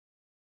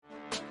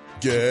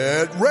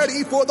Get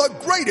ready for the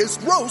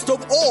greatest roast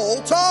of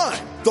all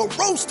time. The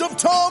Roast of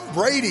Tom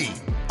Brady.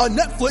 A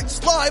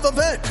Netflix live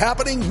event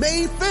happening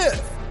May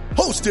 5th.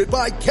 Hosted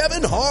by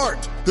Kevin Hart.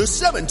 The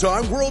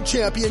 7-time world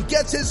champion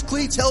gets his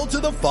cleats held to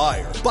the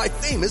fire by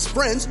famous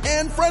friends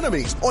and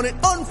frenemies on an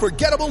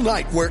unforgettable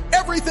night where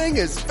everything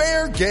is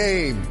fair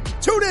game.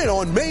 Tune in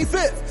on May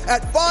 5th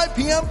at 5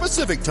 p.m.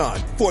 Pacific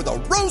time for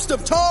the Roast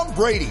of Tom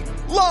Brady.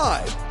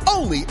 Live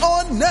only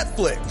on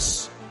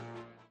Netflix.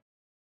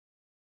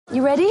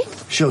 You ready?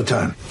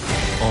 Showtime.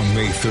 On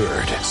May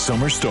 3rd,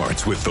 summer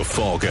starts with The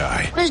Fall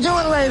Guy. What are you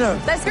doing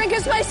later? Let's drink a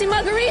spicy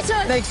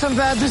margarita. Make some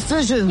bad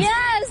decisions.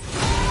 Yes.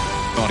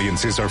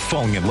 Audiences are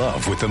falling in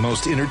love with the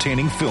most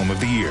entertaining film of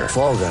the year.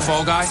 Fall Guy.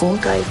 Fall Guy? Fall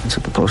Guy. That's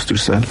what the poster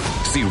said.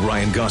 See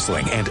Ryan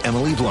Gosling and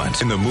Emily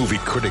Blunt in the movie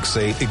critics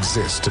say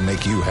exists to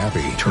make you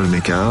happy. Trying to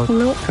make it out?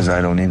 Nope. Because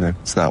I don't either.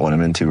 It's not what I'm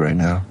into right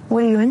now.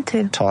 What are you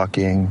into?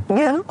 Talking.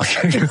 Yeah.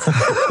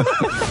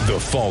 The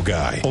Fall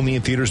Guy. Only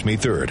in theaters May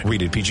 3rd.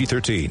 Rated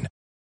PG-13.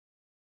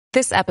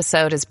 This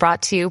episode is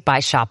brought to you by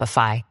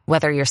Shopify.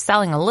 Whether you're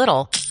selling a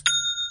little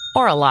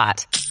or a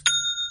lot,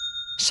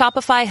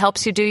 Shopify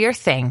helps you do your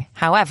thing,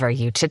 however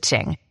you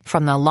cha-ching.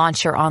 From the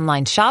launch your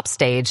online shop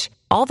stage,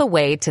 all the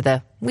way to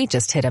the we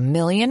just hit 1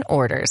 million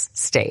orders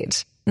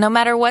stage. No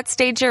matter what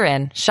stage you're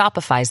in,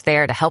 Shopify's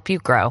there to help you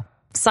grow.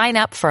 Sign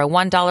up for a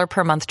 $1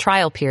 per month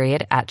trial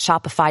period at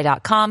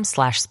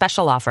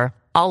shopify.com/special offer,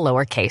 all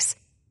lowercase.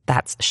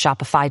 That's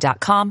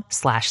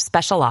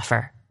shopify.com/special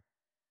offer.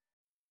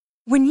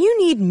 When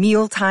you need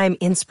mealtime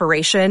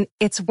inspiration,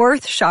 it's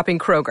worth shopping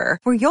Kroger,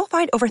 where you'll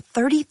find over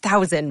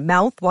 30,000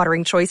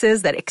 mouth-watering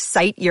choices that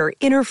excite your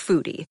inner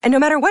foodie. And no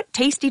matter what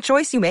tasty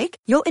choice you make,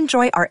 you'll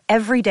enjoy our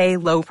everyday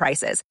low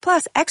prices,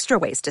 plus extra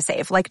ways to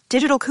save, like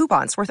digital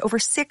coupons worth over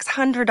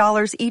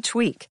 $600 each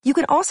week. You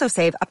can also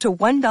save up to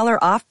 $1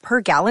 off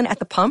per gallon at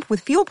the pump with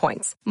fuel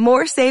points.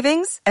 More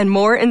savings and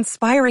more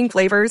inspiring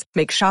flavors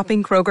make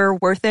shopping Kroger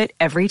worth it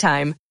every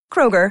time.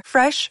 Kroger,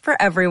 fresh for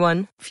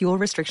everyone. Fuel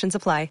restrictions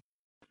apply.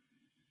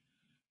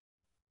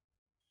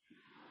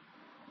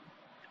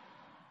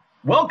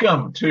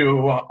 Welcome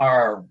to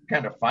our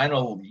kind of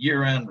final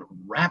year-end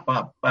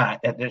wrap-up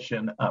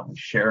edition of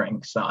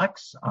Sharing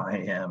Sox.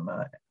 I am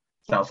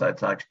Southside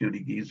Sox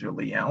duty geezer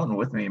Lee Allen.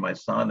 With me, my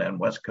son and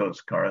West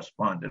Coast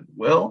correspondent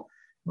Will,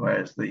 who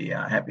has the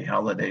Happy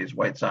Holidays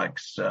White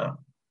Sox, I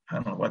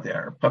don't know what they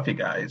are, puffy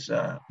guys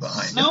behind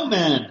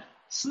Snowmen.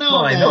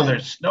 Well, I know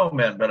there's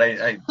snowmen, but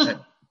I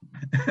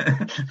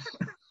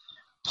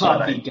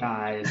puffy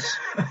guys.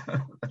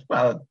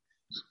 Well,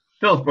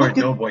 Phillipsburg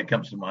Doughboy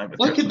comes to mind.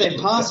 What could they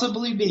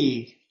possibly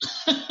be?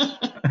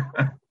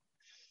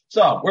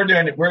 So we're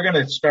going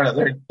to start.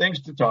 There are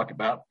things to talk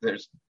about.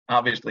 There's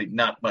obviously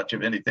not much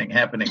of anything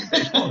happening in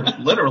baseball. There's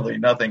literally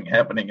nothing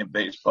happening in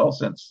baseball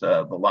since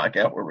the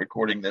lockout. We're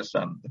recording this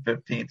on the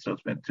 15th, so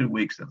it's been 2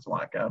 weeks since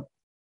lockout.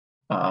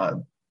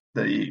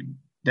 The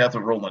death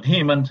of Roland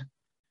Hemond,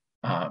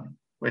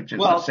 which is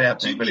a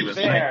sad thing, but he was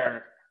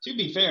To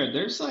be fair,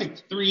 there's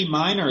like 3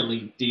 minor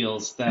league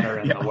deals that are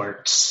in the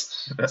works.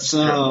 That's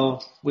so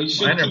true. We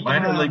should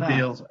minor league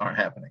deals are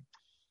happening.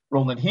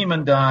 Roland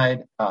Hemond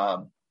died,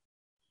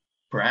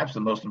 perhaps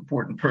the most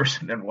important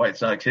person in White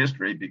Sox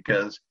history,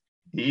 because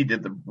he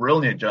did the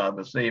brilliant job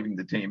of saving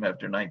the team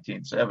after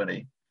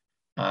 1970,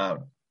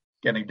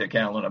 getting to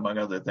Callan, among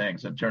other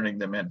things, and turning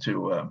them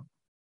into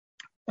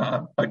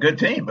a good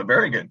team, a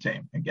very good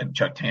team. Again,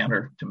 Chuck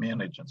Tanner to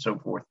manage and so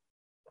forth.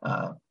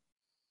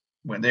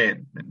 When they,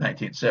 in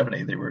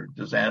 1970, they were a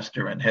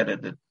disaster and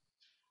headed to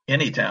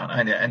any town,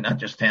 and not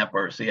just Tampa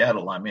or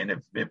Seattle. I mean,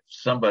 if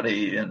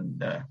somebody in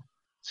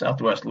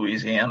Southwest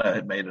Louisiana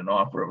had made an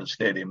offer of a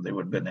stadium, they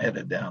would have been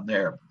headed down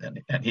there,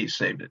 and he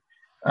saved it.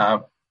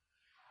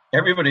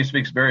 Everybody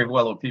speaks very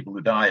well of people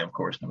who die, of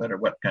course, no matter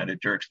what kind of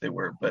jerks they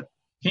were. But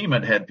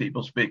Hemond had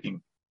people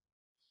speaking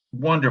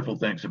wonderful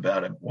things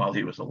about him while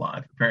he was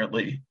alive.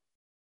 Apparently,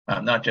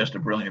 not just a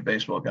brilliant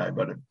baseball guy,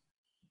 but a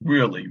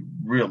really,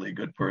 really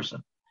good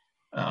person.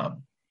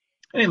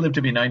 And he lived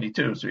to be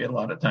 92, so he had a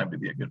lot of time to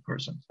be a good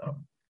person.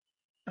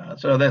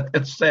 So that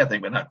it's a sad thing,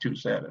 but not too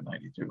sad at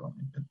 92. I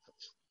mean,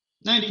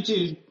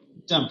 92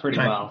 done pretty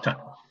well.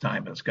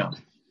 Time has come.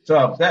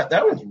 So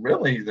that was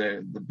really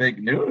the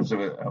big news of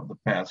the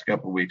past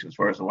couple of weeks as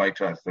far as the White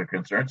Sox are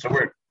concerned. So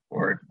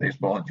or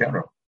baseball in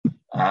general.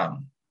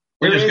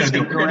 We're just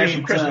going to do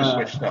some Christmas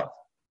wish stuff.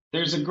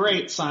 There's a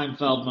great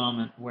Seinfeld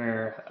moment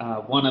where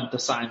one of the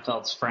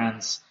Seinfeld's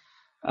friends,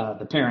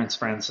 the parents'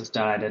 friends, has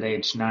died at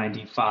age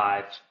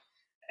 95.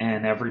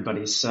 And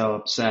everybody's so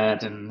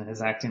upset and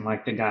is acting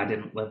like the guy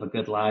didn't live a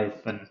good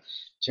life. And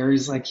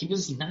Jerry's like, he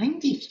was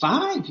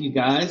 95, you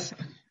guys.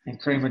 And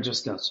Kramer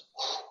just goes,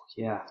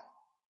 yeah,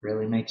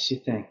 really makes you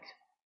think.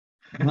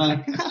 I'm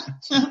like,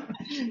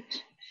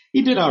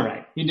 he did all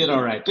right. He did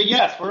all right. But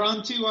yes, we're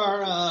on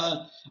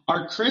to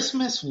our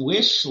Christmas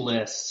wish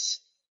lists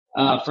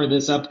for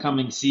this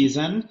upcoming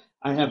season.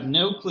 I have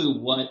no clue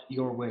what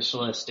your wish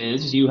list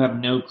is. You have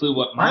no clue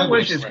what my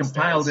wish is. List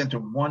compiled into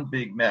one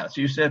big mess.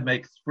 You said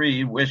make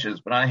 3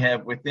 wishes, but I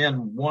have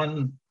within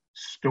one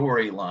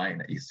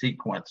storyline, a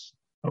sequence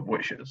of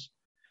wishes.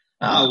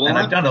 Well, and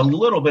I've done a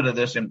little bit of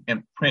this in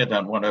print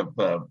on one of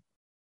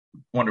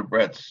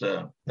Brett's.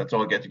 Let's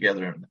all get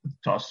together and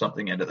toss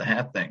something into the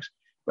hat things,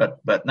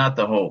 but not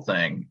the whole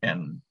thing.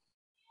 And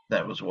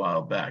that was a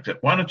while back. So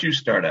why don't you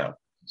start out?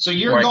 So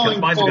you're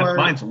going for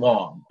mine's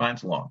long.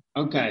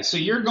 Okay, so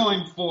you're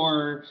going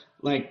for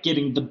like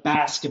getting the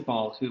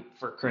basketball hoop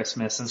for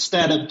Christmas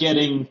instead of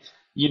getting,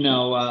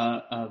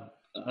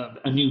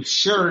 a new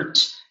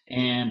shirt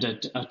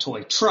and a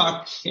toy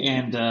truck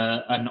and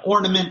an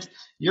ornament.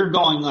 You're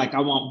going like,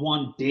 I want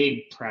one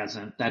big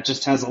present that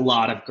just has a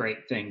lot of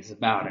great things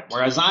about it.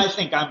 Whereas I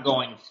think I'm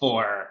going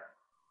for,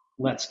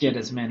 let's get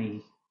as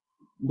many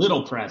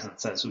little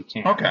presents as we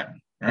can. Okay.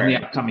 In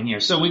the upcoming year.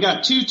 So we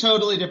got two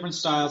totally different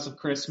styles of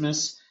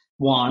Christmas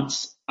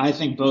wants. I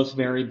think both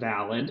very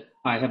valid.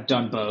 I have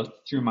done both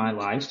through my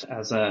life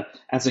as a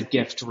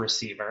gift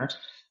receiver.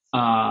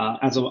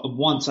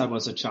 Once I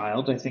was a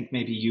child. I think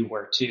maybe you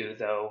were too,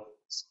 though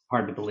it's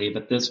hard to believe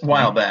at this point. A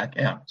while back,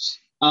 yeah.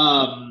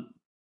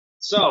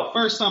 So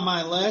first on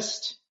my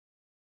list,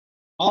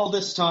 all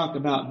this talk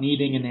about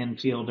needing an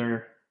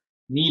infielder,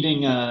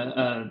 needing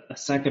a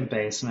second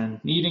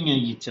baseman, needing a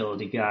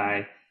utility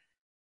guy.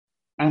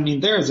 I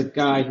mean, there is a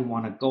guy who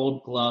won a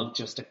Gold Glove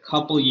just a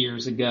couple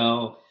years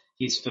ago.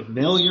 He's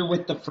familiar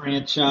with the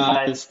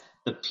franchise.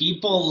 The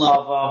people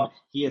love him.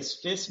 He has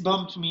fist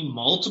bumped me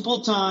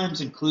multiple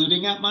times,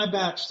 including at my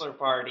bachelor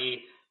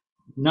party.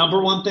 Number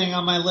one thing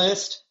on my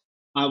list,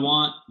 I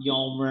want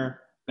Yolmer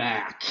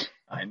back.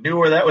 I knew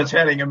where that was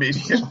heading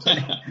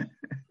immediately.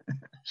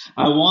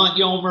 I want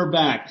Yolmer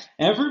back.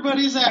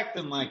 Everybody's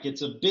acting like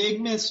it's a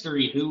big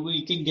mystery who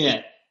we can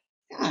get.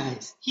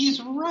 Guys, he's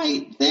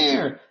right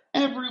there.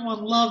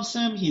 Everyone loves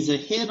him. He's a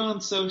hit on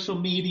social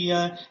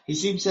media. He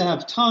seems to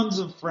have tons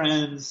of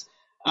friends.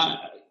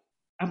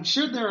 I'm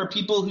sure there are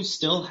people who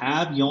still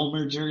have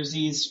Yolmer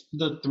jerseys,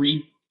 the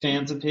 3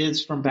 fans of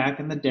his from back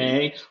in the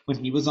day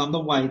when he was on the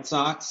White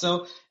Sox.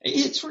 So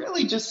it's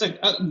really just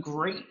a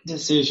great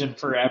decision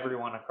for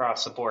everyone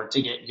across the board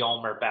to get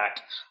Yolmer back.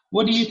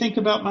 What do you think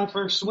about my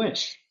first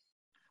wish?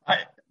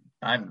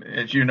 I'm,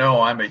 as you know,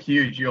 I'm a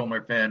huge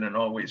Yolmer fan and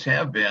always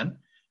have been.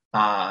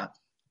 I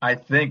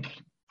think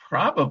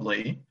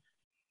probably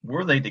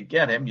were they to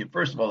get him,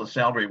 first of all, the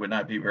salary would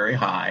not be very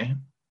high.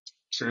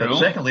 True. But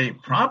secondly,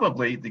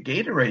 probably the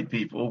Gatorade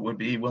people would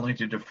be willing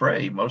to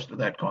defray most of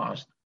that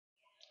cost.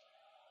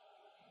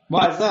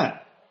 Why is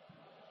that?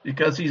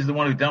 Because he's the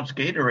one who dumps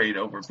Gatorade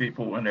over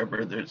people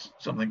whenever there's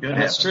something good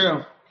happening. That's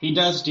true. He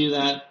does do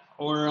that,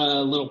 or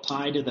a little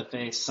pie to the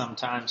face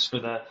sometimes for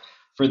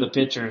the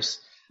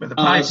pitchers. But the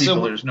pie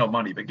people, there's no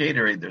money. But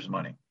Gatorade, there's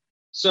money.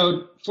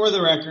 So for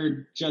the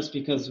record, just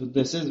because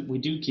we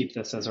do keep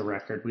this as a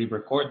record, we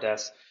record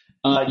this,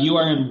 you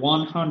are in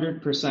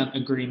 100%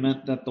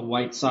 agreement that the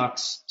White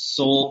Sox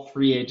sole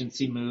free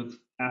agency move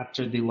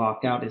after the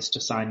lockout is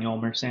to sign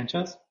Yolmer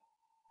Sanchez?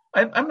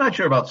 I'm not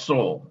sure about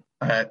sole.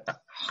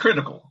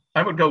 Critical.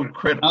 I would go with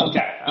critical.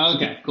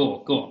 Okay,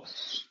 cool.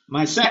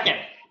 My second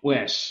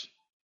wish,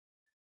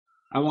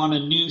 I want a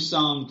new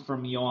song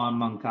from Yoan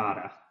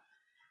Moncada.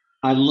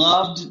 I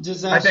loved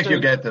Disaster. I think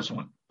you'll get this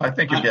one. I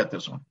think I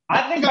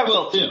think I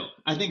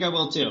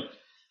will too.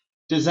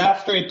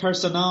 Desastre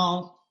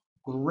Personal,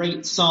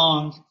 great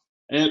song.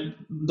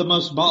 The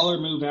most baller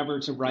move ever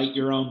to write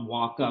your own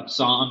walk-up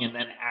song and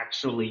then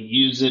actually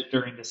use it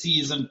during the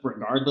season,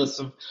 regardless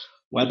of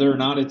whether or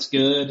not it's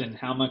good and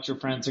how much your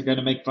friends are going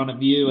to make fun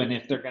of you and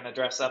if they're going to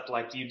dress up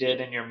like you did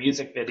in your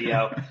music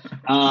video.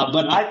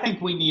 But I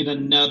think we need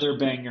another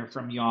banger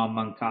from Yoan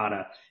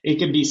Moncada. It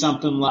could be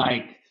something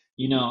like,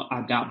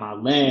 I've got my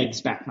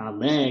legs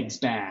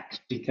back,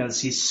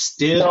 because he's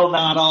still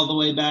not all the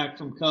way back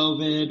from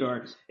COVID.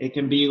 Or it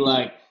can be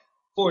like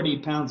 40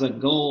 pounds of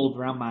gold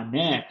around my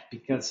neck,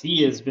 because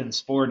he has been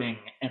sporting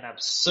an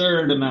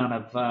absurd amount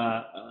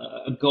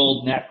of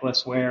gold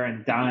necklace wear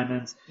and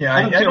diamonds. Yeah,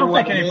 I don't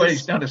think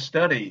anybody's done a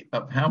study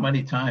of how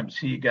many times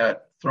he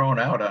got thrown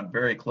out on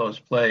very close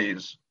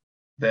plays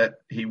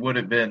that he would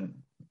have been,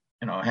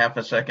 half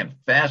a second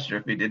faster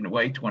if he didn't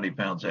weigh 20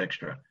 pounds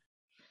extra.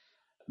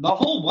 The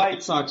whole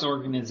White Sox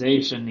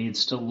organization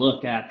needs to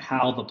look at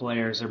how the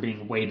players are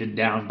being weighted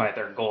down by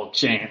their gold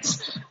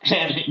chains.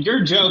 And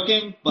you're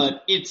joking,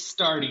 but it's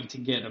starting to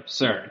get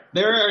absurd.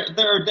 There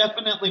are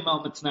definitely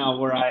moments now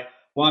where I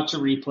watch a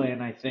replay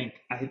and I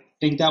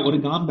think that would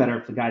have gone better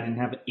if the guy didn't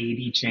have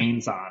 80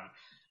 chains on.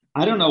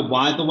 I don't know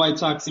why the White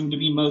Sox seem to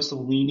be most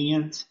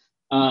lenient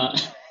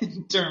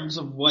in terms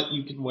of what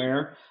you can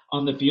wear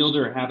on the field,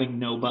 or having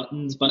no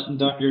buttons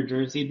buttoned on your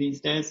jersey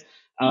these days.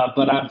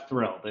 But I'm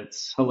thrilled.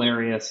 It's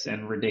hilarious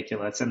and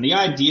ridiculous. And the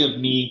idea of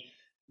me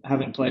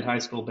having played high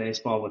school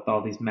baseball with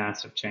all these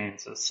massive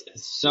chains is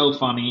so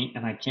funny,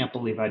 and I can't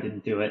believe I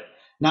didn't do it.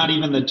 Not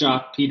even the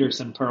Jock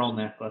Peterson pearl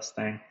necklace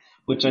thing,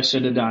 which I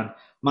should have done.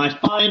 My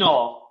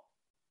final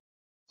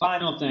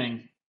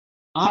thing,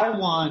 I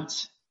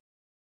want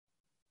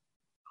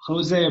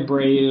Jose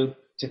Abreu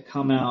to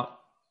come out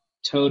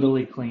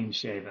totally clean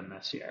shaven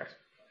this year.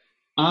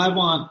 I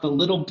want the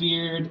little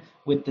beard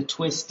with the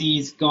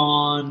twisties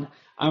gone.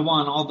 I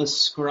want all the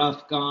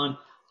scruff gone.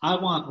 I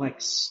want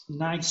like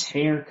nice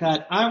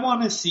haircut. I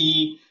want to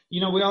see,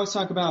 we always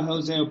talk about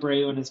Jose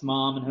Abreu and his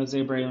mom and Jose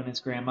Abreu and his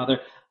grandmother.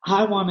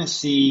 I want to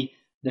see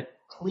the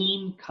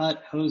clean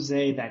cut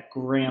Jose that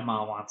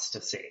grandma wants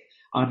to see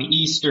on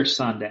Easter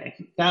Sunday.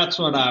 That's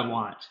what I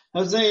want.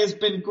 Jose has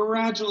been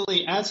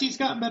gradually, as he's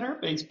gotten better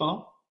at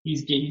baseball,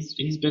 he's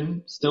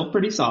been still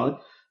pretty solid.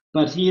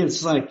 But he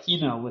is like,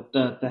 with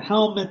the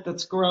helmet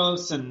that's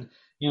gross and,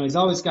 he's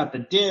always got the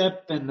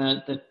dip and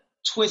the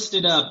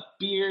twisted up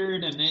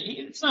beard. And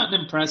it's not an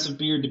impressive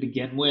beard to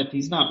begin with.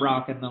 He's not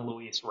rocking the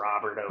Luis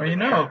Robert over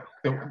there.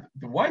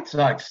 The White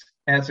Sox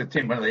as a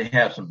team, they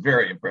have some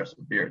very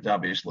impressive beards.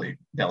 Obviously,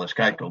 Dallas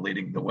Keuchel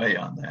leading the way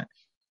on that.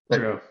 But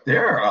True.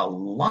 There are a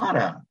lot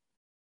of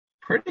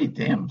pretty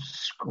damn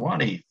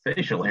scrawny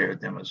facial hair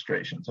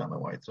demonstrations on the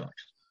White Sox.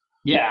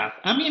 Yeah,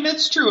 I mean,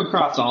 it's true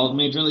across all of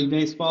Major League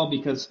Baseball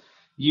because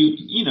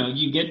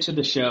you get to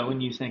the show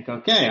and you think,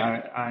 okay,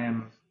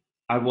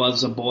 I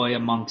was a boy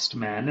amongst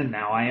men and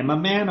now I am a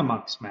man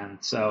amongst men.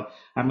 So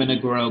I'm going to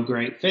grow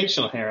great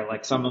facial hair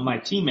like some of my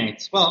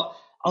teammates. Well,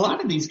 a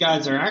lot of these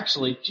guys are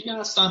actually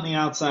just on the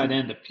outside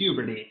end of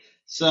puberty.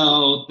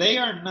 So they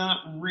are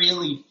not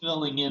really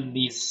filling in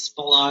these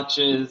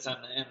splotches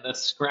and the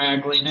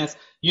scraggliness.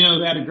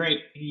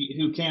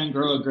 Who can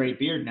grow a great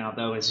beard now,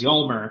 though, is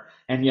Yolmer,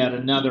 and yet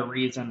another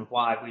reason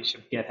why we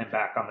should get him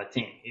back on the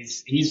team.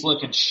 He's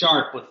looking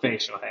sharp with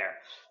facial hair.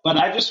 But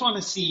I just want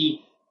to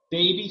see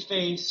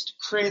baby-faced,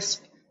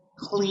 crisp,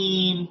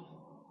 clean,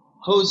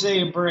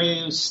 Jose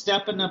Abreu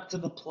stepping up to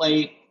the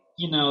plate,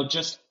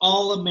 just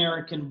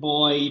all-American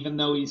boy, even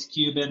though he's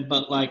Cuban,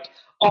 but like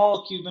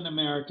all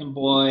Cuban-American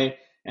boy.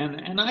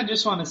 And I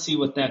just want to see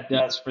what that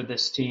does for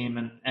this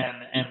team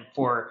and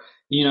for,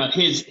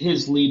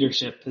 his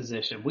leadership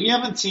position. We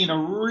haven't seen a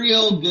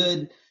real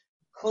good,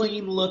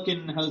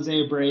 clean-looking Jose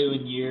Abreu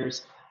in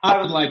years. I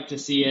would like to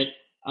see it,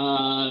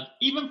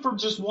 even for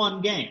just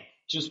one game,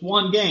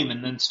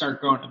 and then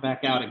start growing it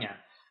back out again.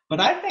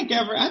 But I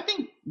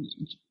think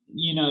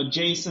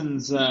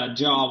Jason's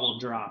jaw will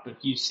drop if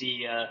you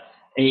see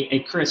a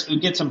crisp,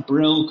 get some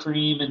Brill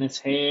cream in his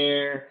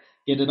hair,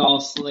 get it all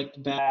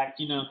slicked back.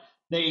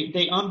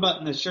 They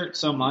unbutton the shirt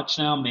so much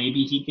now,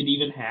 maybe he could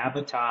even have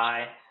a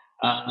tie,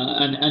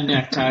 a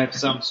necktie of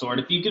some sort.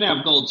 If you can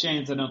have gold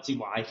chains, I don't see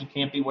why he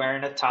can't be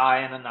wearing a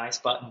tie and a nice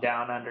button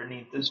down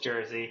underneath his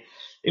jersey.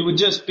 It would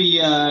just be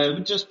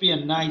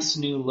a nice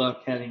new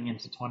look heading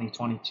into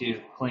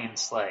 2022, clean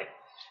slate.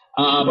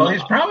 Well,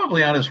 he's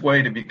probably on his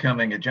way to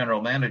becoming a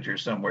general manager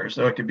somewhere,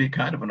 so it could be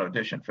kind of an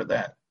audition for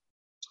that.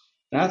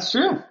 That's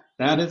true.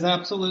 That is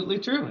absolutely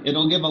true.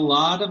 It'll give a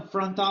lot of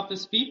front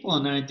office people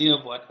an idea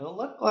of what he'll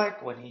look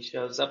like when he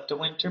shows up to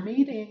winter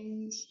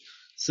meetings.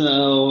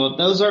 So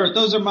those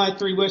are my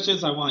three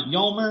wishes. I want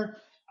Yolmer.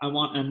 I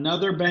want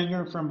another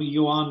banger from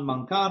Yoan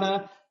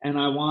Moncada, and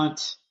I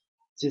want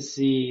to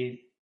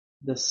see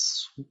the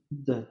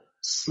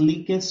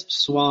sleekest,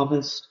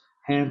 suavest,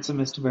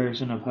 handsomest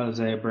version of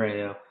Jose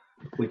Abreu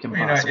we can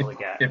possibly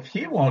get. If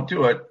he won't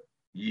do it,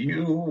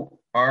 you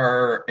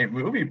are a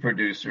movie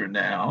producer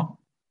now.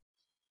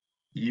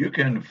 You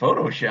can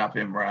Photoshop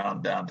him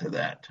round down to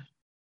that.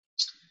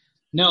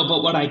 No,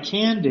 but what I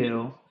can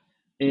do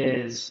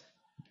is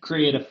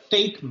create a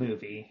fake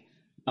movie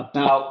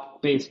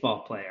about baseball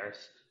players,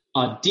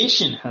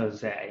 audition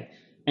Jose,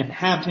 and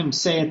have him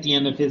say at the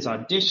end of his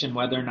audition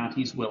whether or not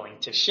he's willing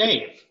to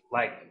shave,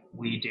 like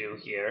we do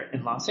here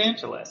in Los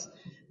Angeles.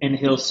 And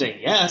he'll say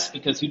yes,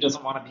 because who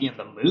doesn't want to be in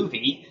the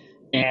movie?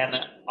 And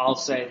I'll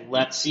say,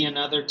 let's see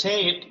another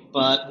tape,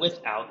 but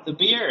without the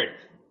beard.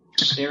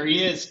 There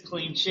he is,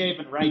 clean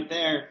shaven right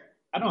there.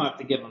 I don't have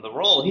to give him the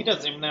role. He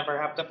doesn't even ever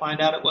have to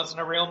find out it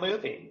wasn't a real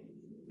movie.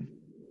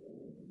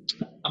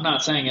 I'm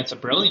not saying it's a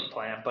brilliant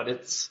plan, but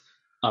it's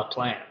a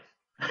plan.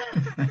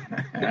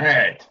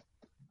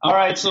 All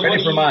right. So ready what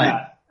do for you mine?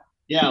 got?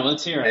 Yeah,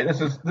 let's hear it. Hey, this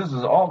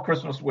is all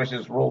Christmas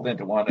wishes rolled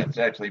into one. It's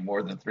actually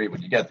more than three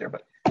when you get there,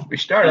 but we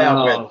start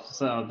out with.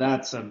 So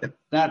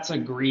that's a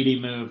greedy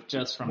move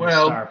just from the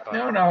start.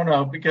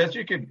 No, because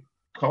you could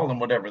call them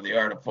whatever they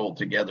are to fold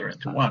together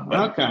into one.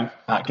 But,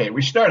 okay.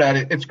 We start out.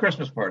 It's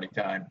Christmas party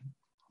time.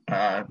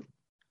 The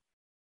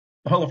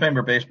Hall of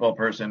Famer baseball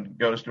person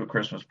goes to a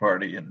Christmas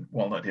party in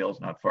Walnut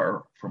Hills, not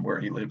far from where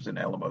he lives in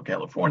Alamo,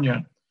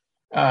 California.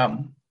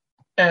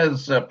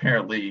 As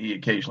apparently he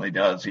occasionally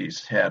does,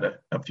 he's had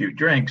a few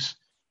drinks,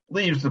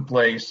 leaves the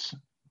place,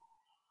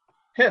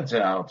 heads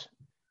out,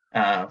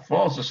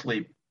 falls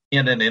asleep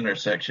in an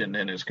intersection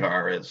in his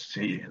car, as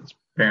he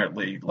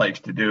apparently likes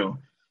to do.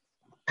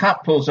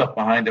 Cop pulls up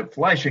behind him,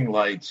 flashing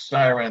lights,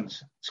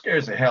 sirens,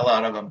 scares the hell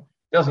out of him,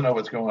 doesn't know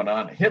what's going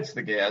on, hits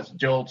the gas,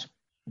 jolts,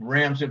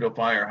 rams into a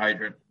fire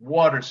hydrant,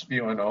 water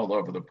spewing all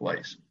over the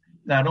place.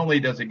 Not only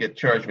does he get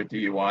charged with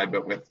DUI,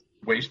 but with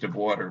waste of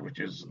water, which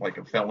is like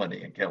a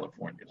felony in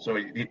California. So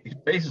he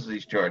faces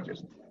these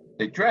charges.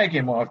 They drag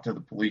him off to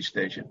the police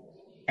station.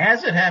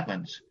 As it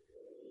happens,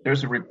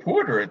 there's a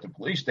reporter at the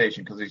police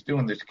station because he's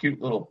doing this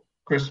cute little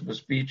Christmas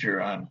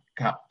feature on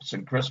cups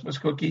and Christmas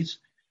cookies.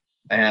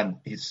 And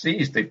he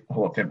sees the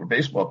Hall of Famer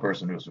baseball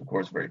person, who's, of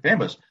course, very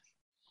famous,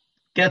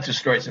 gets a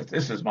story, says,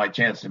 this is my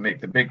chance to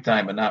make the big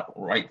time and not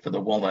write for the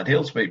Walnut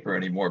Hills paper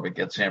anymore, but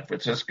get San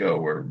Francisco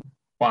or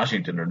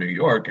Washington or New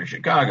York or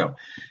Chicago.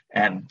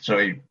 And so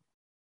he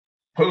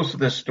posts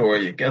this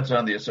story. It gets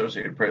on the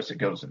Associated Press. It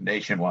goes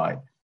nationwide.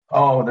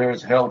 Oh,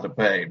 there's hell to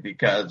pay,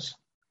 because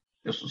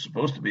this was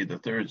supposed to be the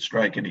third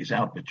strike and he's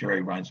out. But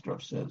Jerry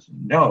Reinsdorf says,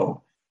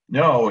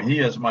 no, he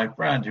is my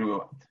friend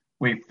who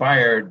we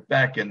fired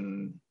back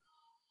in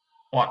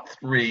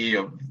 '03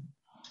 of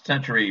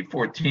century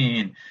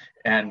 14,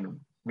 and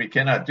we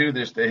cannot do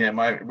this to him.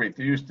 I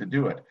refuse to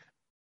do it.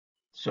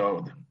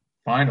 So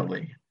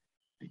finally,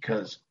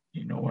 because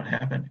you know what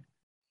happened?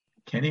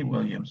 Kenny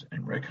Williams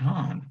and Rick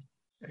Hahn,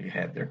 they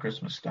had their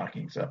Christmas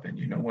stockings up, and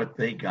you know what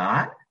they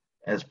got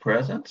as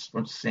presents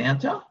from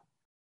Santa?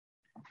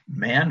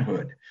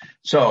 Manhood.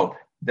 So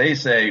they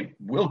say,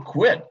 we'll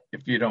quit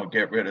if you don't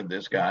get rid of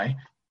this guy.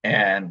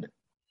 And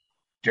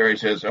Jerry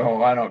says,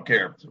 oh, I don't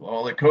care.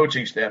 All the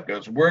coaching staff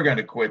goes, we're going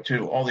to quit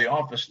too. All the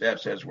office staff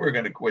says, we're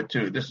going to quit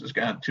too. This has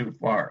gone too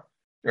far.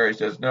 Jerry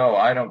says, no,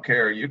 I don't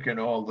care. You can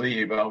all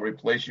leave. I'll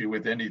replace you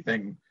with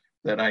anything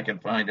that I can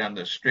find on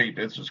the street.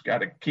 This has got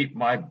to keep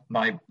my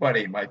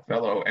buddy, my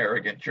fellow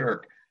arrogant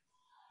jerk.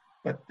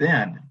 But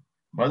then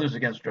Mothers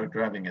Against Drug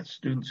Driving and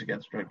Students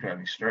Against Drug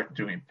Driving start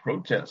doing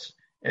protests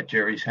at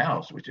Jerry's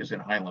house, which is in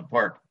Highland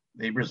Park.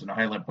 Neighbors in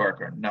Highland Park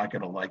are not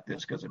going to like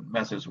this because it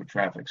messes with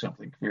traffic,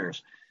 something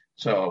fierce.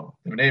 So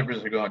the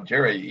neighbors are going,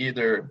 Jerry,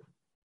 either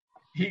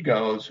he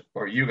goes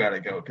or you got to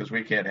go, because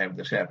we can't have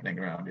this happening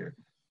around here.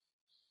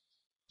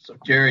 So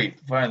Jerry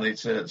finally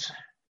says,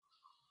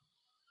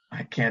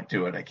 I can't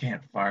do it. I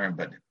can't fire him.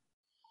 But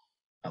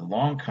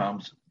along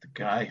comes the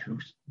guy who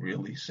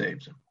really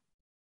saves him,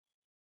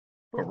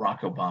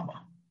 Barack Obama.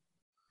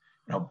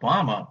 And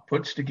Obama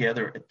puts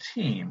together a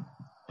team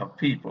of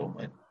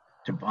people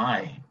to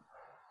buy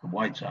the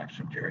White Sox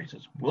from Jerry. He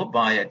says, we'll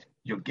buy it.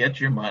 You'll get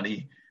your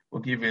money.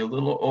 We'll give you a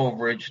little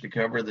overage to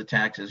cover the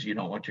taxes you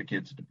don't want your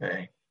kids to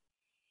pay.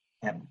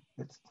 And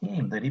this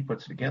team that he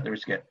puts together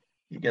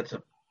he gets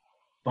a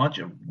bunch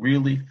of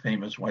really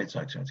famous White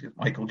Sox fans. He gets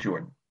Michael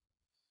Jordan.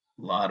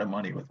 A lot of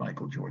money with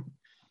Michael Jordan.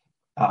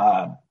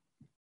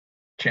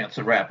 Chance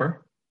the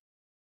Rapper.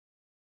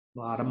 A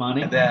lot of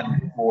money. And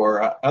then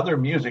for other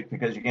music,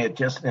 because you can't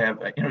just have,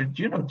 do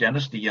you know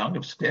Dennis DeYoung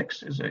of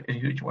Styx is a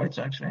huge White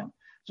Sox fan?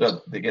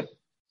 So they get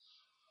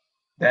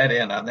that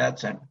in on that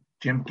side.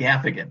 Jim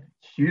Gaffigan,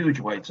 huge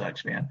White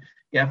Sox fan.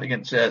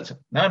 Gaffigan says,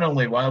 not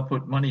only will I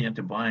put money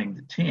into buying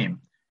the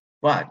team,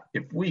 but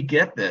if we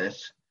get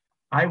this,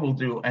 I will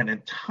do an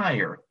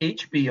entire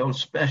HBO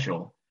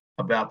special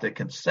about the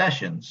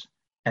concessions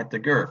at the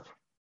Gurf.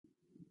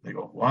 They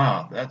go,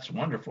 wow, that's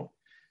wonderful.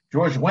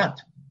 George Wendt,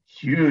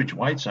 huge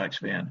White Sox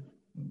fan.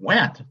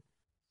 Wendt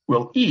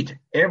will eat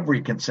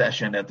every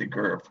concession at the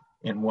Gurf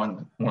in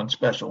one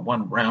special,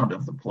 one round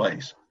of the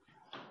place.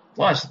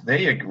 Plus,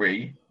 they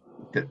agree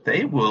that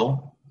they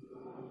will,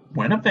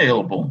 when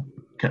available,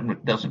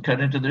 doesn't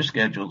cut into their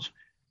schedules,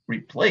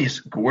 replace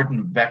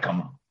Gordon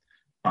Beckham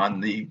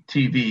on the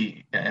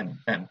TV and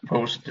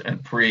post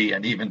and pre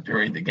and even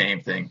during the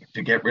game thing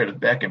to get rid of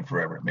Beckham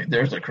forever. I mean,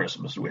 there's a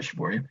Christmas wish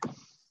for you.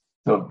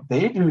 So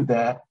they do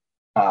that.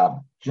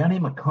 Jenny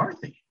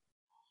McCarthy,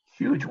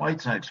 huge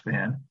White Sox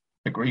fan,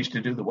 agrees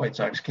to do the White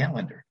Sox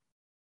calendar.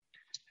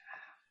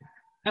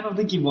 I don't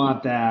think you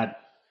want that.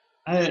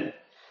 I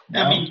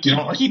mean,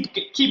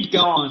 keep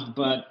going,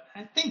 but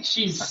I think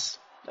she's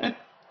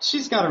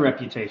got a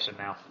reputation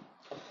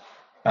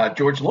now.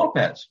 George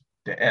Lopez,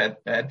 to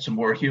add some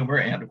more humor,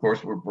 and of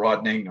course we're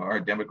broadening our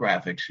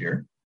demographics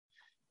here,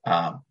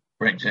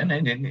 brings in,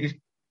 and he's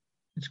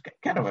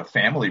kind of a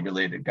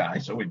family-related guy,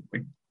 so we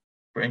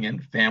bring in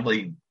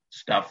family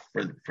stuff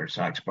for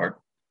Sox Park.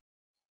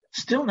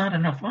 Still not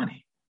enough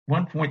money.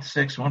 $1.6,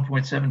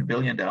 $1.7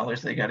 billion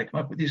they got to come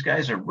up with. These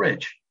guys are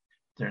rich.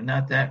 They're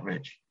not that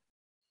rich.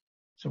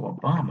 So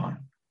Obama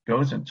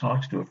goes and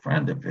talks to a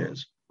friend of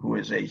his who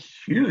is a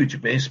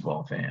huge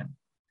baseball fan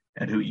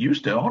and who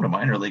used to own a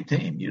minor league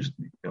team, used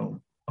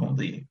to own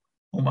the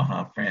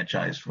Omaha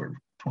franchise for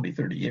 20,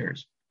 30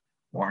 years,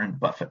 Warren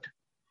Buffett.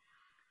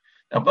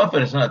 Now,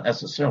 Buffett is not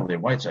necessarily a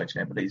White Sox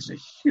fan, but he's a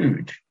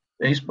huge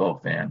baseball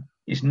fan.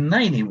 He's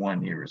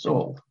 91 years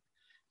old.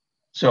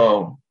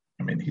 So,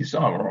 I mean, he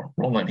saw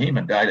Roland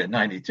Heeman died at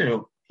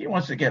 92. He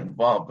wants to get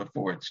involved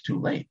before it's too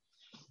late.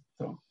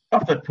 So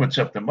Buffett puts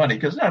up the money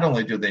because not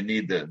only do they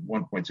need the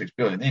 $1.6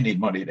 billion, they need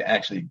money to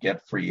actually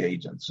get free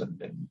agents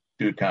and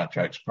do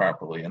contracts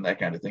properly and that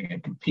kind of thing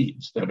and compete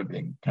instead of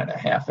being kind of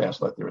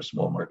half-assed like they're a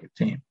small market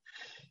team.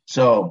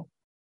 So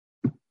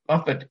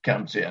Buffett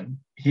comes in.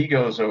 He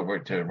goes over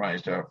to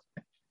Reinsdorf.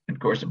 And of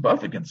course,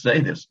 Buffett can say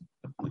this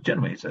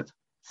legitimately. He says,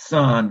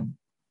 son,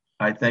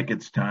 I think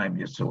it's time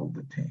you sold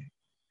the team.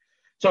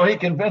 So he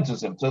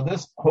convinces him. So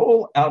this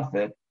whole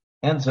outfit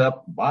ends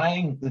up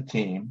buying the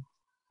team.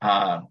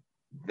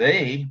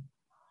 They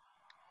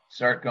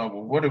start going,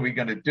 well, what are we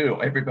going to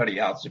do? Everybody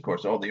else, of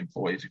course, all the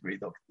employees agree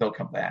they'll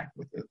come back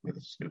with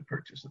this new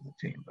purchase of the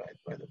team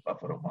by the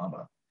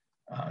Buffett-Obama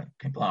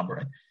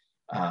conglomerate.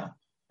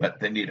 But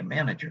they need a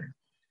manager.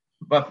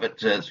 Buffett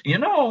says,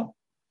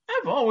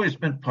 I've always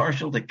been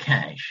partial to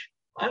cash.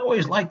 I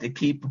always like to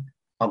keep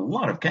a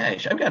lot of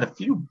cash. I've got a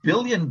few $1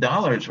 billion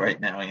right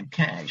now in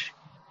cash.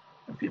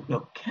 And people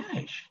go,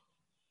 cash?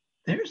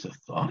 There's a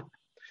thought.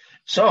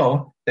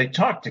 So they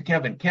talked to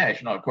Kevin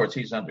Cash. Now, of course,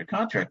 he's under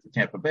contract with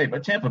Tampa Bay,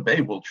 but Tampa Bay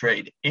will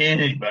trade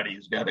anybody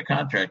who's got a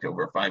contract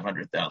over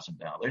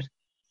 $500,000.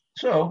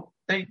 So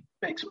they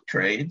make some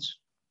trade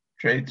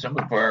some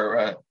of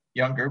our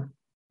younger,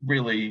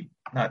 really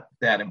not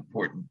that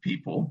important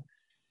people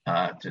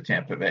to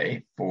Tampa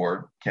Bay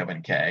for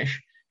Kevin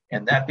Cash.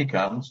 And that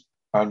becomes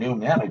our new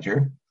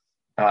manager.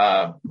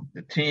 The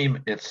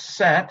team is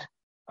set.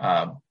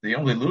 The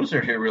only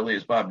loser here really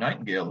is Bob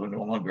Nightingale, who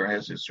no longer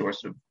has his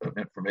source of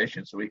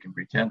information, so he can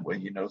pretend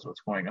he knows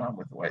what's going on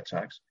with the White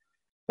Sox.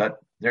 But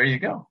there you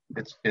go.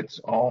 It's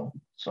all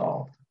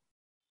solved.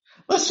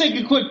 Let's take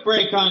a quick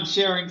break on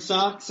Sharing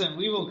Sox, and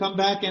we will come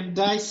back and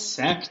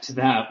dissect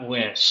that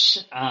wish.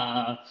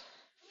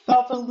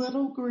 Felt a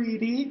little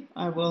greedy,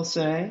 I will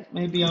say.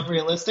 Maybe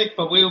unrealistic,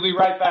 but we will be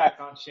right back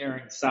on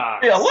Sharing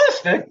Sox.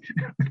 Realistic?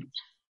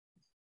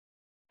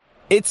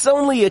 It's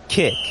only a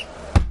kick.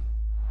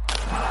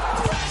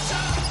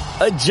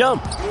 A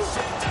jump,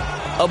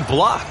 a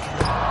block.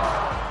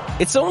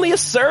 It's only a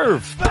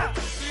serve.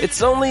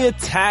 It's only a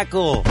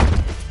tackle,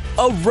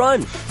 a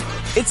run.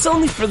 It's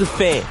only for the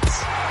fans.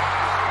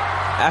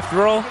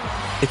 After all,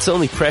 it's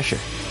only pressure.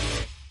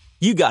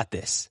 You got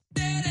this.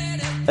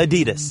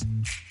 Adidas.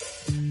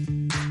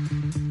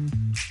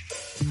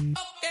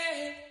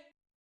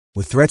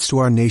 With threats to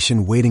our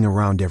nation waiting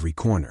around every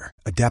corner,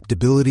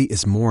 adaptability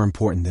is more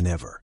important than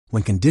ever.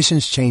 When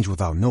conditions change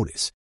without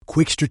notice,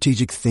 quick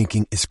strategic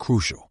thinking is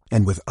crucial,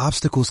 and with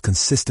obstacles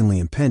consistently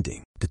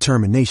impending,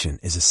 determination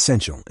is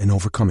essential in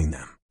overcoming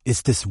them.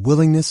 It's this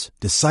willingness,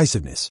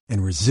 decisiveness,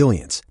 and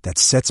resilience that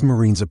sets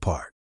Marines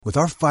apart. With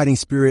our fighting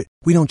spirit,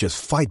 we don't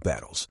just fight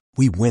battles,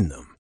 we win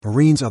them.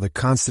 Marines are the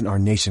constant our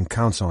nation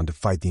counts on to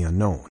fight the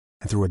unknown,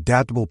 and through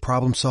adaptable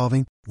problem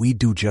solving, we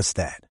do just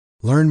that.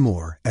 Learn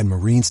more at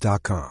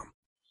Marines.com.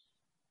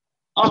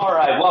 All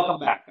right, welcome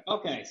back.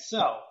 Okay,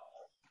 so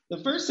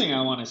the first thing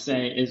I want to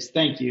say is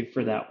thank you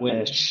for that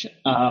wish,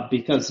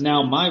 because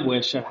now my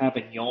wish of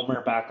having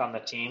Yolmer back on the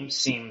team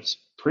seems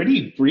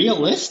pretty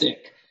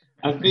realistic.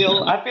 I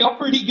feel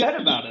pretty good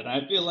about it.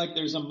 I feel like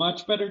there's a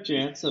much better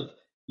chance of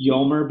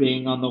Yolmer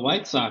being on the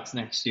White Sox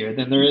next year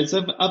than there is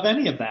of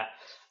any of that.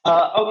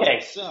 Okay,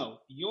 so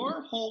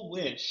your whole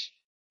wish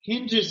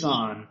hinges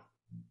on,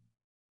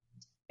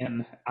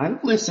 and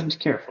I've listened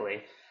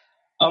carefully,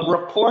 a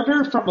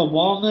reporter from a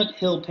Walnut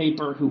Hill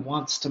paper who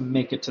wants to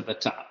make it to the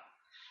top.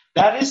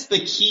 That is the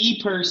key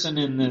person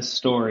in this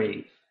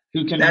story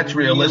who can. That's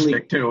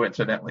realistic too,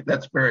 incidentally.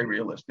 That's very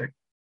realistic.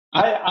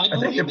 I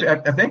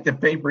think the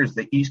paper is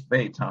the East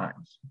Bay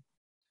Times.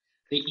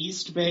 The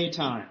East Bay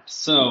Times.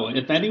 So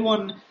if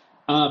anyone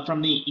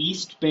from the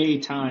East Bay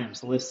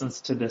Times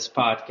listens to this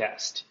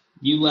podcast,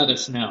 you let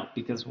us know,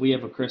 because we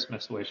have a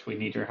Christmas wish we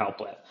need your help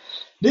with.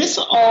 This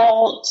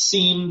all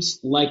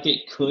seems like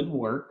it could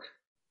work.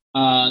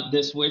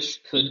 This wish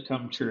could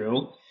come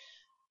true.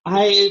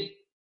 I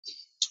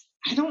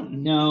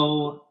don't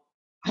know.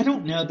 I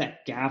don't know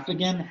that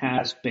Gaffigan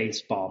has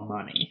baseball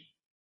money.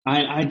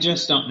 I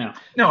just don't know.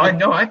 No, I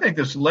know. I think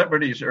the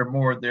celebrities are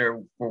more there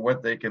for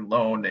what they can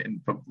loan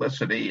in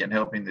publicity and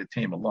helping the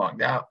team along.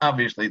 Now,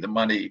 obviously, the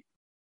money,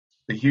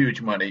 the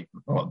huge money.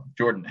 Well,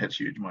 Jordan has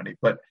huge money,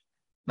 but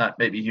not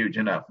maybe huge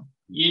enough.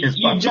 You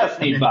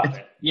just need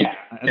Buffett. Yeah,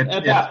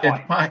 at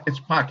that point. It's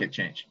pocket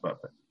change,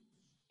 Buffett.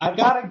 I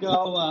gotta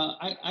go.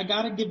 I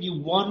gotta give you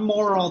one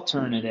more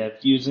alternative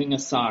using a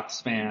Sox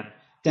fan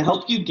to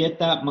help you get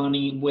that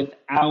money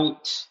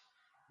without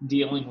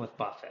dealing with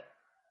Buffett.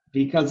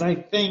 Because I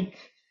think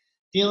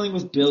dealing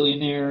with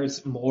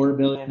more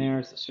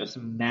billionaires, it's just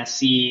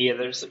messy.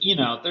 There's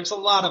a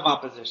lot of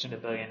opposition to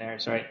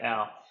billionaires right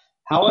now.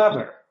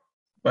 However,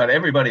 but if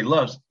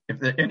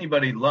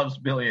anybody loves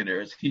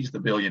billionaires, he's the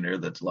billionaire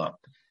that's loved.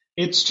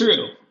 It's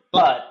true.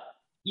 But,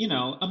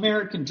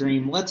 American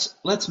dream,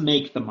 let's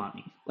make the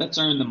money. Let's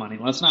earn the money.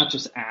 Let's not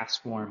just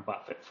ask Warren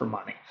Buffett for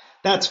money.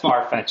 That's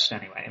far-fetched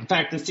anyway. In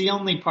fact, it's the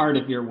only part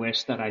of your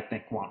wish that I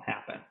think won't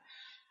happen.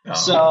 Oh.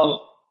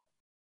 So,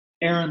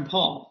 Aaron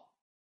Paul,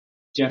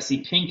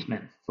 Jesse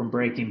Pinkman from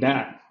Breaking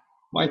Bad,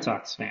 White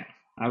Sox fan.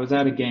 I was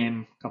at a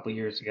game a couple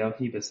years ago.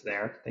 He was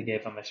there. They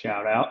gave him a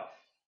shout-out.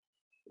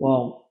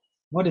 Well,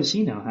 what does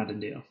he know how to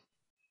do?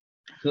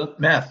 Cook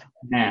meth.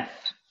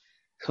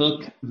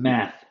 Cook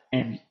meth.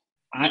 And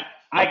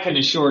I can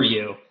assure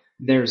you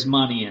there's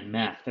money in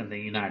meth in the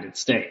United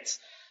States.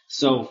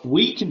 So if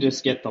we can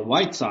just get the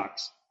White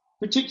Sox,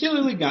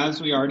 particularly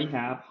guys we already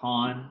have,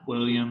 Hahn,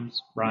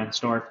 Williams,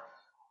 Reinsdorf,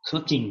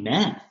 cooking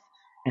meth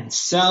and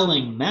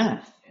selling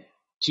meth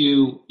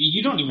you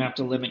don't even have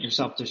to limit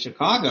yourself to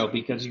Chicago,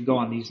 because you go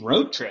on these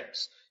road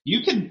trips.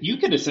 You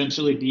could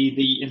essentially be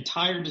the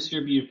entire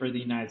distributor for the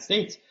United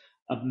States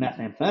of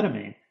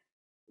methamphetamine.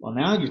 Well,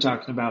 now you're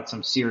talking about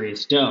some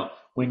serious dough.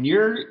 When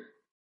your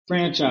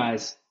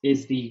franchise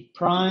is the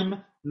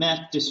prime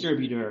meth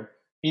distributor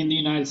in the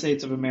United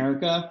States of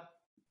America,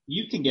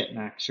 you can get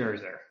Max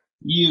Scherzer.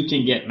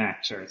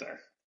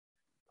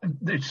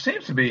 There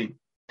seems to be,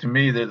 to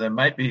me, that there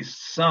might be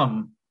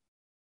some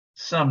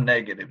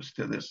negatives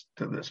to this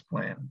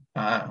plan.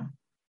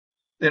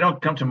 They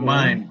don't come to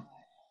mind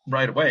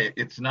right away.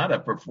 It's not a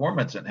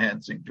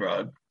performance-enhancing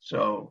drug,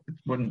 so it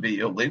wouldn't be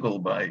illegal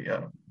by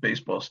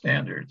baseball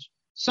standards.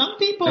 Some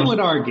people would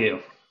argue.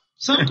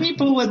 Some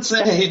people would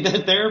say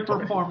that their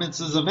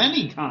performances of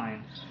any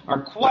kind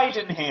are quite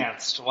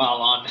enhanced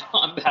while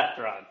on that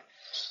drug.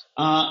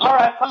 All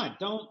right, fine.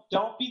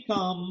 Don't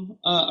become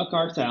a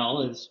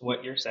cartel is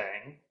what you're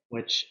saying,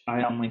 which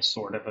I only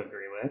sort of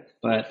agree with.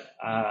 But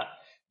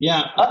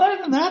yeah,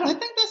 other than that, I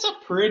think that's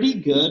a pretty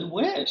good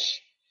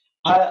wish.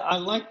 I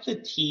like the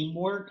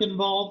teamwork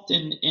involved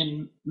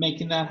in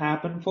making that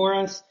happen for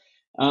us.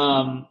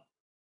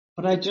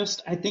 But I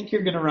think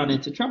you're going to run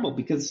into trouble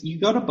because you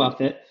go to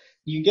Buffett,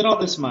 you get all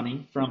this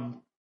money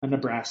from a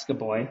Nebraska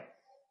boy.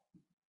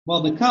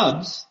 Well, the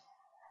Cubs,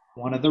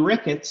 one of the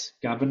Ricketts,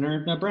 governor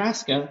of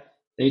Nebraska,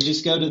 they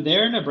just go to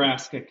their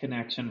Nebraska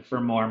connection for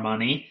more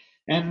money,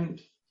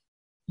 and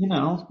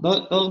they'll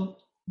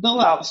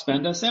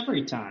outspend us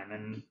every time.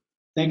 And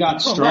they got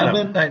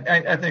Stroman.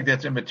 I think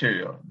that's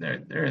immaterial.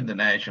 They're in the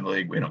National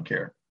League. We don't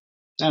care.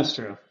 That's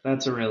true.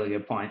 That's a really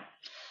good point.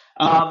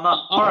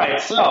 All right,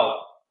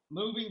 so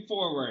moving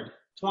forward,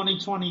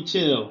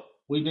 2022,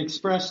 we've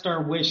expressed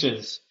our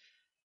wishes.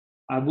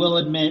 I will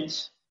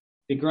admit,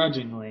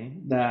 begrudgingly,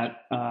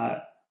 that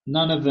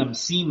none of them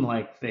seem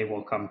like they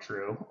will come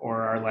true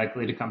or are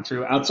likely to come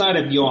true outside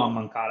of Yoan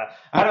Moncada.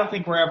 I don't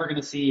think we're ever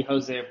going to see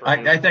Jose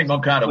Abreu I think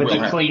Moncada with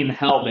will a clean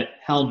helmet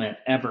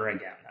ever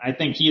again. I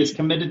think he is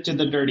committed to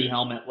the dirty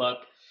helmet look.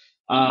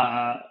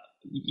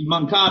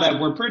 Moncada,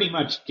 we're pretty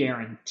much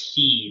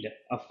guaranteed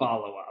a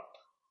follow-up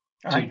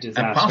to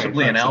Disaster. And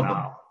possibly an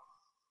album.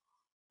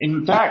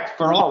 In fact,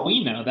 for all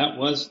we know, that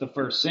was the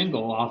first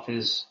single off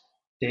his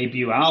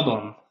debut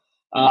album,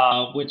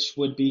 which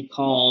would be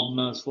called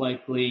most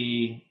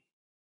likely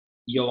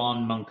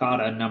Yoan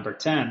Moncada number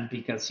 10,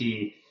 because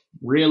he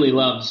really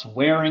loves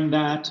wearing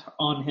that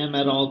on him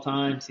at all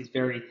times. He's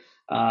very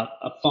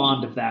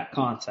fond of that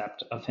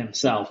concept of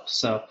himself.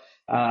 So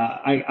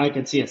I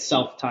could see a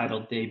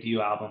self-titled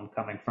debut album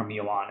coming from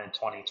Yoan in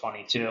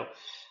 2022.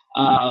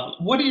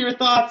 What are your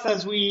thoughts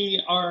as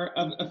we are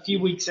a few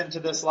weeks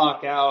into this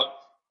lockout?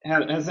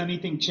 Has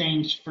anything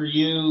changed for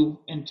you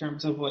in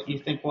terms of what you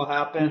think will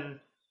happen?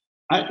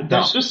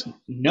 There's just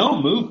no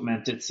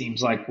movement, it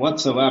seems like,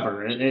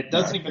 whatsoever. It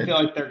doesn't even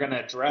feel like they're going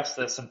to address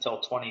this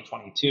until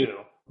 2022.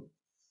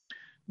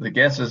 The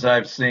guesses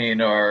I've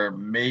seen are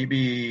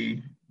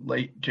maybe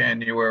late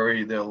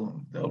January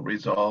they'll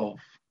resolve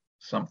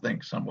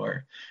something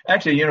somewhere.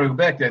 Actually,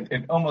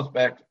 almost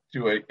back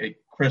to a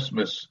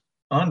Christmas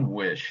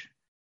unwish,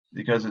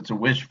 because it's a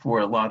wish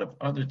for a lot of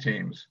other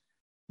teams.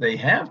 They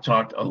have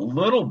talked a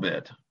little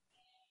bit.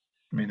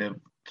 I mean, they've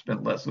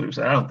been less loose.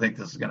 I don't think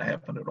this is going to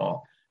happen at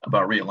all,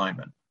 about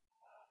realignment.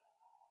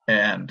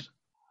 And,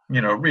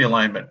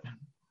 realignment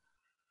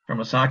from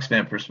a Sox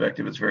fan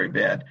perspective is very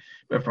bad,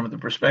 but from the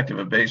perspective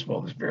of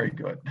baseball, it's very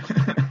good.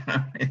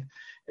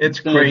 It's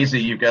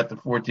crazy. You've got the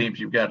 4 teams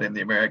you've got in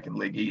the American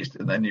League East,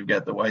 and then you've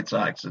got the White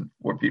Sox and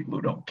 4 people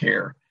who don't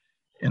care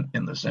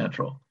in the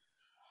Central.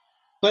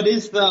 But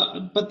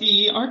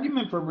the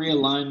argument for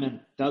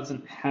realignment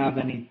doesn't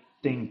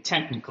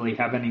technically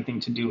have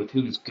anything to do with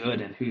who's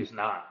good and who's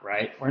not,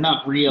 right? We're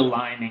not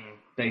realigning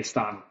based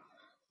on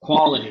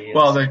quality.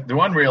 Well, the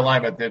one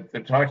realignment that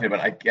they're talking about,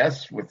 I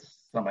guess, with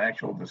some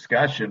actual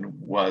discussion,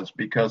 was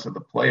because of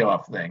the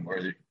playoff thing,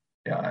 where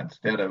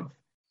instead of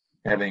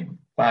having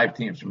 5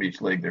 teams from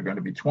each league, they're going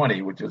to be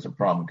 20, which is a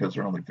problem because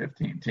there are only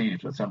 15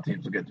 teams, but some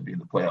teams will get to be in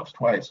the playoffs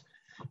twice.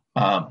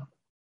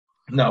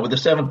 No, with the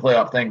 7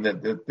 playoff thing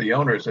that the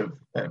owners have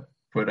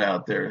put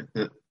out there,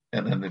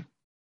 and then the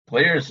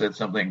players said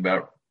something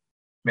about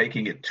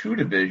making it 2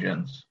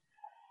 divisions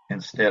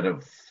instead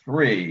of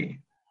 3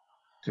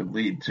 to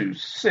lead to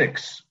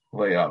 6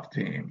 playoff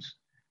teams.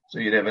 So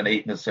you'd have an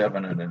 8 and a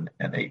 7 and an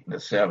 8 and a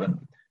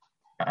 7.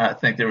 I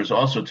think there was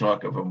also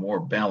talk of a more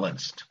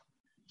balanced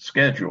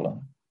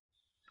schedule,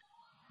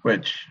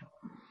 which,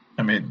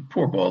 I mean,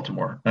 poor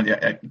Baltimore.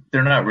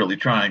 They're not really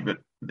trying, but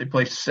they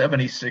play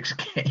 76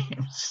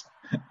 games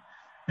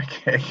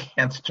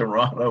against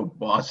Toronto,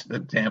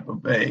 Boston, Tampa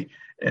Bay,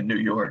 and New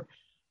York.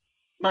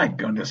 My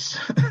goodness.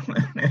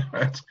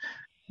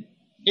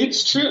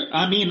 It's true.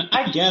 I mean,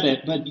 I get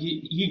it, but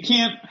you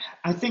can't.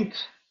 I think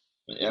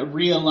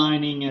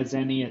realigning as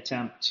any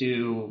attempt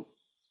to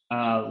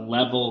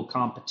level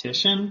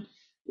competition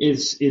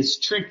is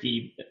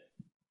tricky,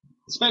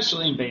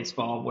 especially in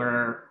baseball,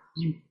 where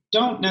you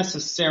don't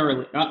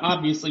necessarily.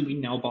 Obviously, we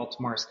know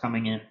Baltimore is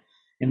coming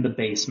in the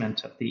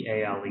basement of the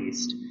AL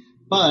East,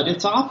 but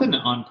it's often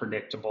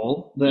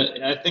unpredictable.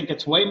 I think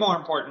it's way more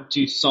important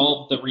to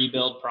solve the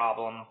rebuild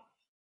problem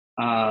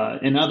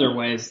in other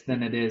ways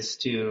than it is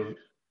to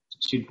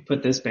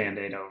put this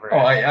Band-Aid over it. Oh,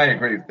 I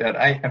agree with that.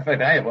 In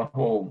fact, I have a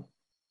whole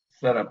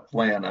setup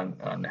plan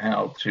on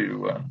how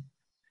to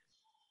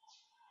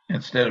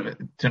instead of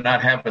to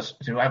have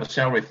a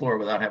salary floor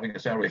without having a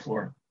salary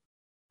floor.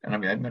 And I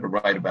mean, I'm going to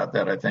write about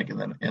that, I think, in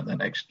the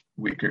next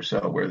week or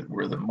so,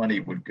 where the money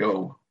would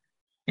go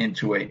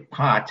into a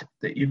pot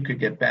that you could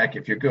get back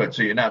if you're good.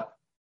 So you're not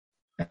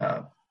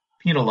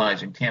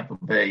penalizing Tampa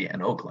Bay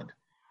and Oakland.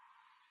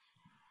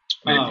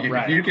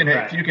 If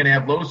you can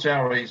have low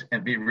salaries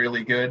and be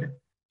really good,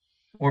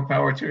 more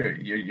power to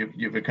you.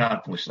 You've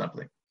accomplished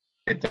something.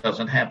 It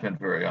doesn't happen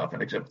very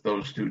often, except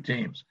those two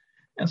teams.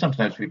 And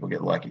sometimes people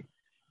get lucky.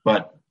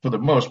 But for the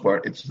most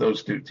part, it's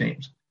those two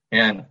teams.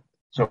 And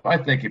so I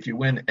think if you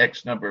win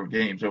X number of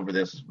games over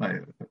this,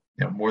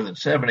 more than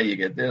 70, you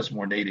get this,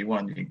 more than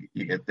 81,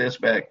 you get this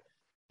back.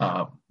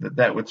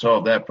 That would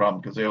solve that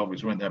problem because they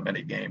always win that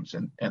many games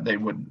and they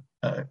wouldn't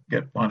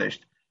get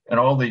punished. And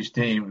all these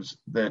teams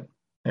that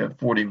have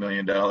 $40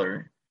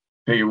 million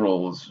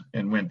payrolls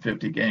and win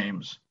 50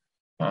 games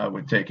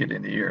would take it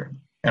in the year.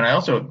 And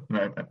I'll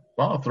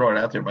throw it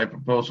out there. My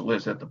proposal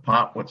is that the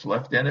pot, what's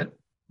left in it,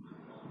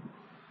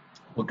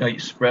 will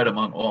get spread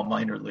among all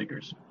minor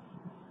leaguers.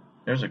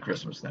 There's a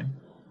Christmas thing.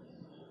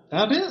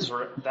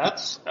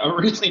 That's a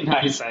really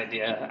nice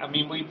idea. I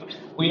mean,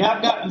 we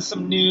have gotten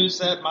some news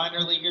that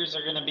minor leaguers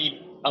are going to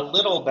be a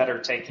little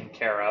better taken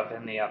care of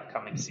in the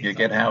upcoming season. You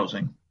get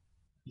housing.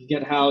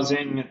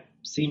 It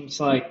seems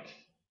like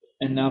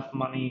enough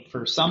money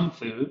for some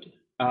food.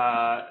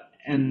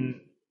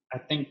 And I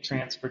think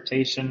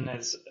transportation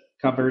is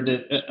covered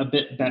a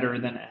bit better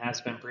than it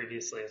has been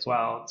previously as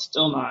well. It's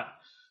still not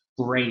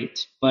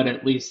great, but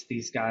at least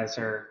these guys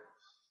are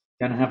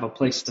going to have a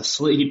place to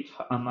sleep,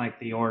 unlike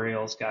the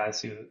Orioles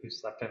guys who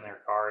slept in their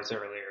cars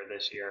earlier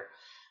this year.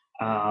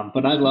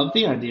 But I love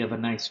the idea of a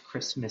nice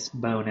Christmas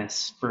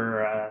bonus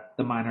for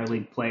the minor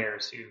league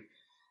players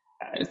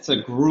it's a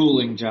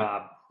grueling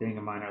job being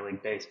a minor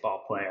league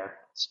baseball player,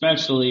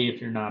 especially if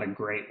you're not a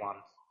great one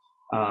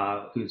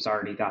who's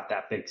already got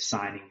that big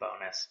signing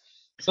bonus.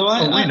 So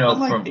I like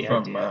the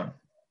idea.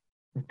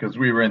 Because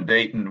we were in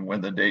Dayton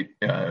when the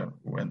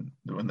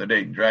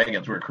Dayton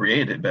Dragons were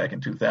created back in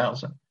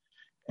 2000.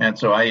 And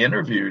so I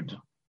interviewed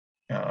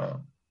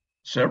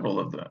several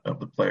of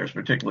the players,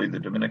 particularly the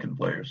Dominican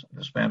players,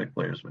 Hispanic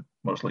players, but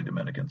mostly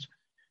Dominicans,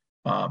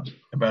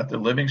 about the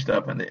living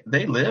stuff. And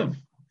they live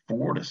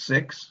 4 to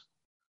 6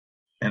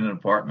 in an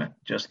apartment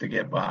just to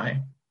get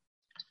by.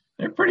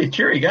 They're pretty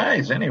cheery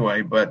guys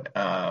anyway, but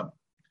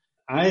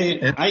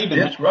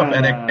it's rough.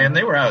 And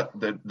they were out,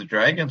 the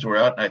Dragons were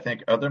out, and I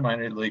think other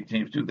minor league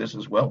teams do this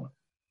as well,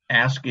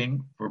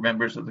 asking for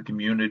members of the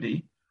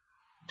community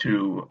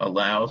to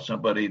allow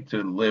somebody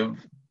to live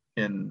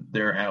in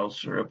their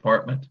house or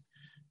apartment.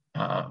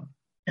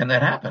 And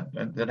that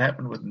happened. That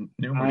happened with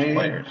numerous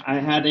players. I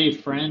had a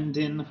friend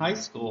in high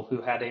school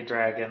who had a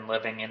dragon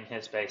living in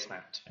his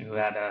basement, who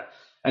had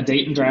a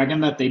Dayton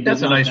Dragon that they did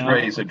That's not a nice know.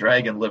 phrase, a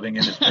dragon living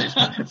in his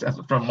basement. It's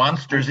from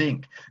Monsters,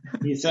 Inc.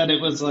 He said it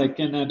was like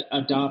an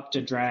Adopt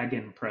a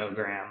Dragon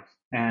program.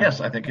 And yes,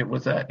 I think it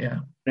was that, yeah.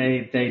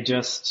 They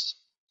just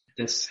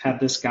had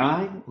this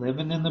guy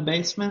living in the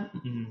basement,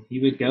 and he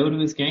would go to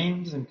his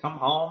games and come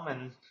home,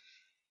 and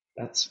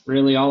that's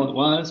really all it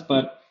was.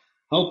 But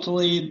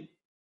hopefully,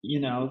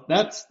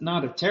 that's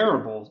not a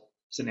terrible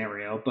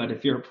scenario, but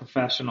if you're a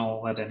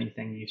professional at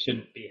anything, you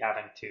shouldn't be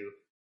having to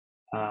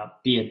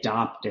be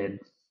adopted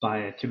by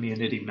a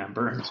community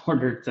member in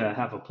order to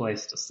have a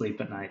place to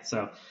sleep at night.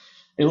 So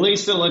at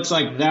least it looks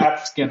like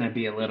that's going to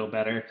be a little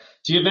better.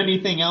 Do you have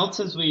anything else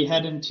as we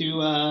head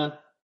into at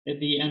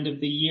the end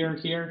of the year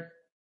here?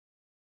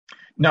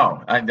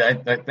 No, I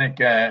think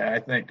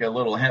a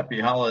little happy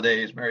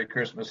holidays, Merry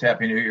Christmas,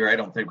 Happy New Year. I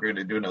don't think we're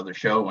going to do another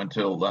show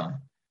until the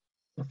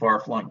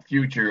far-flung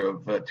future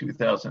of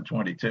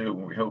 2022.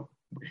 We hope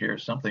we hear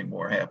something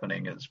more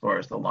happening as far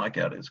as the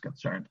lockout is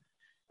concerned.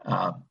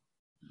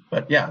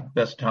 But yeah,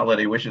 best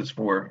holiday wishes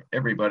for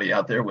everybody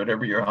out there,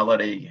 whatever your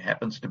holiday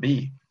happens to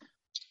be.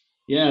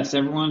 Yes,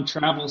 everyone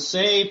travel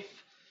safe.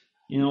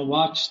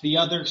 Watch the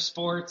other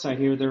sports. I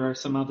hear there are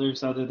some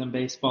others other than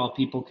baseball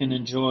people can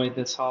enjoy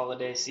this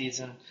holiday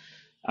season.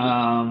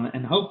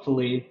 And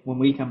hopefully when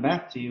we come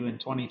back to you in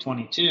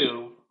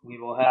 2022, we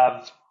will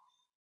have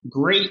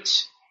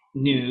great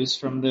news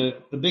from the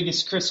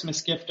biggest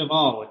Christmas gift of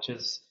all, which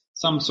is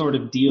some sort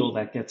of deal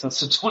that gets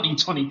us a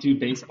 2022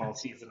 baseball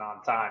season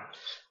on time.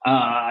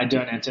 I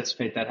don't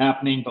anticipate that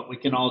happening, but we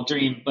can all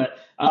dream. But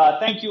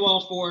thank you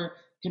all for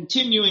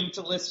continuing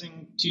to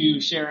listen to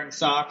Sharing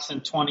Sox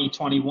in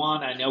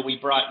 2021. I know we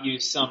brought you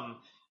some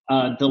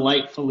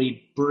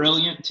delightfully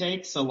brilliant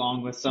takes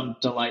along with some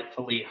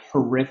delightfully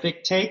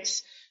horrific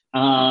takes.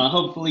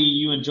 Hopefully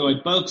you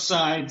enjoyed both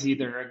sides,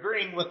 either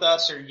agreeing with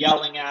us or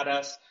yelling at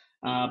us.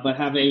 But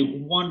have a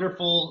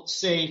wonderful,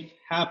 safe,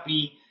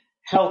 happy,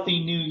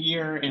 healthy new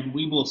year, and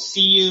we will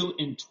see you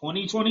in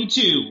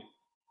 2022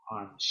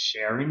 on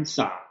Sharing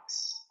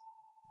Socks.